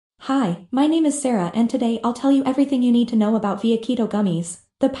Hi, my name is Sarah and today I'll tell you everything you need to know about ViaKeto Gummies.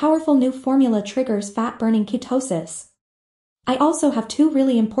 The powerful new formula triggers fat-burning ketosis. I also have two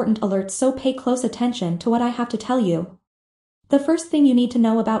really important alerts, so pay close attention to what I have to tell you. The first thing you need to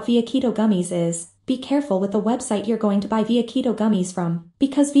know about ViaKeto Gummies is, be careful with the website you're going to buy ViaKeto Gummies from,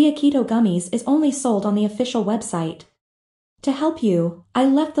 because ViaKeto Gummies is only sold on the official website. To help you, I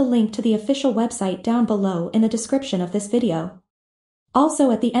left the link to the official website down below in the description of this video.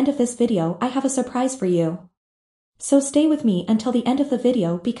 Also, at the end of this video I have a surprise for you. So stay with me until the end of the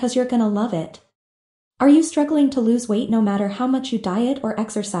video because you're gonna love it. Are you struggling to lose weight no matter how much you diet or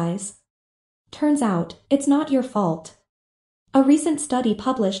exercise? Turns out, it's not your fault. A recent study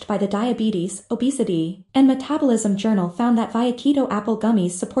published by the Diabetes, Obesity, and Metabolism Journal found that ViaKeto Apple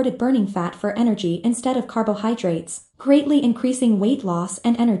Gummies supported burning fat for energy instead of carbohydrates, greatly increasing weight loss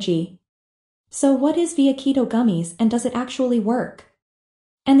and energy. So what is ViaKeto Gummies and does it actually work?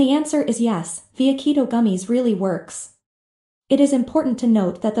 And the answer is yes, ViaKeto Gummies really works. It is important to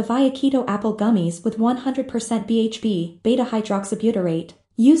note that the ViaKeto Apple Gummies with 100% BHB, Beta-Hydroxybutyrate,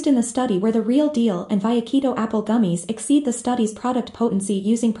 used in the study were the real deal, and ViaKeto Apple Gummies exceed the study's product potency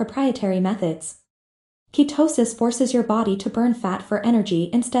using proprietary methods. Ketosis forces your body to burn fat for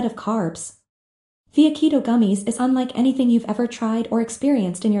energy instead of carbs. ViaKeto Gummies is unlike anything you've ever tried or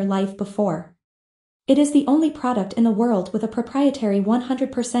experienced in your life before. It is the only product in the world with a proprietary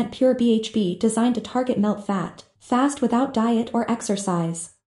 100% pure BHB designed to target melt fat, fast without diet or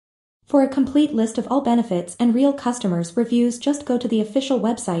exercise. For a complete list of all benefits and real customers' reviews, just go to the official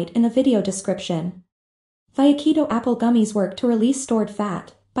website in the video description. ViaKeto Apple Gummies work to release stored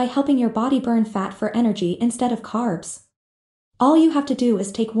fat by helping your body burn fat for energy instead of carbs. All you have to do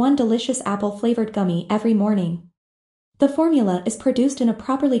is take one delicious apple-flavored gummy every morning. The formula is produced in a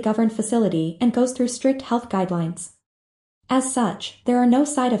properly governed facility and goes through strict health guidelines. As such, there are no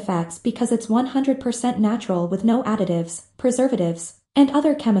side effects because it's 100% natural with no additives, preservatives, and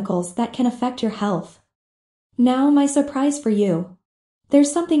other chemicals that can affect your health. Now my surprise for you.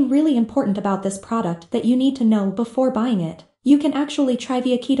 There's something really important about this product that you need to know before buying it. You can actually try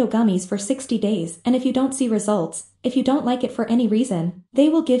ViaKeto Gummies for 60 days, and if you don't see results, if you don't like it for any reason, they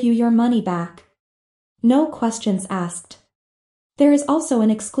will give you your money back. No questions asked. There is also an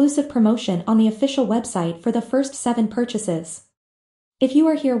exclusive promotion on the official website for the first 7 purchases. If you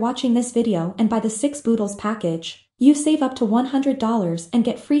are here watching this video and buy the 6 boodles package, you save up to $100 and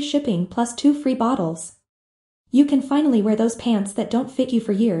get free shipping plus 2 free bottles. You can finally wear those pants that don't fit you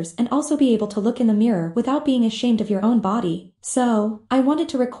for years and also be able to look in the mirror without being ashamed of your own body. So, I wanted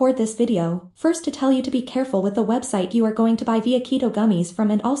to record this video, first to tell you to be careful with the website you are going to buy ViaKeto Gummies from,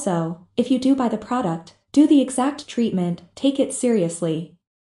 and also, if you do buy the product, do the exact treatment, take it seriously.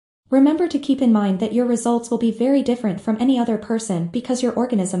 Remember to keep in mind that your results will be very different from any other person because your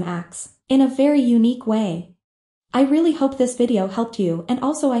organism acts in a very unique way. I really hope this video helped you, and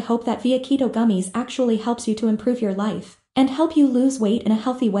also I hope that ViaKeto Gummies actually helps you to improve your life and help you lose weight in a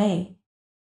healthy way.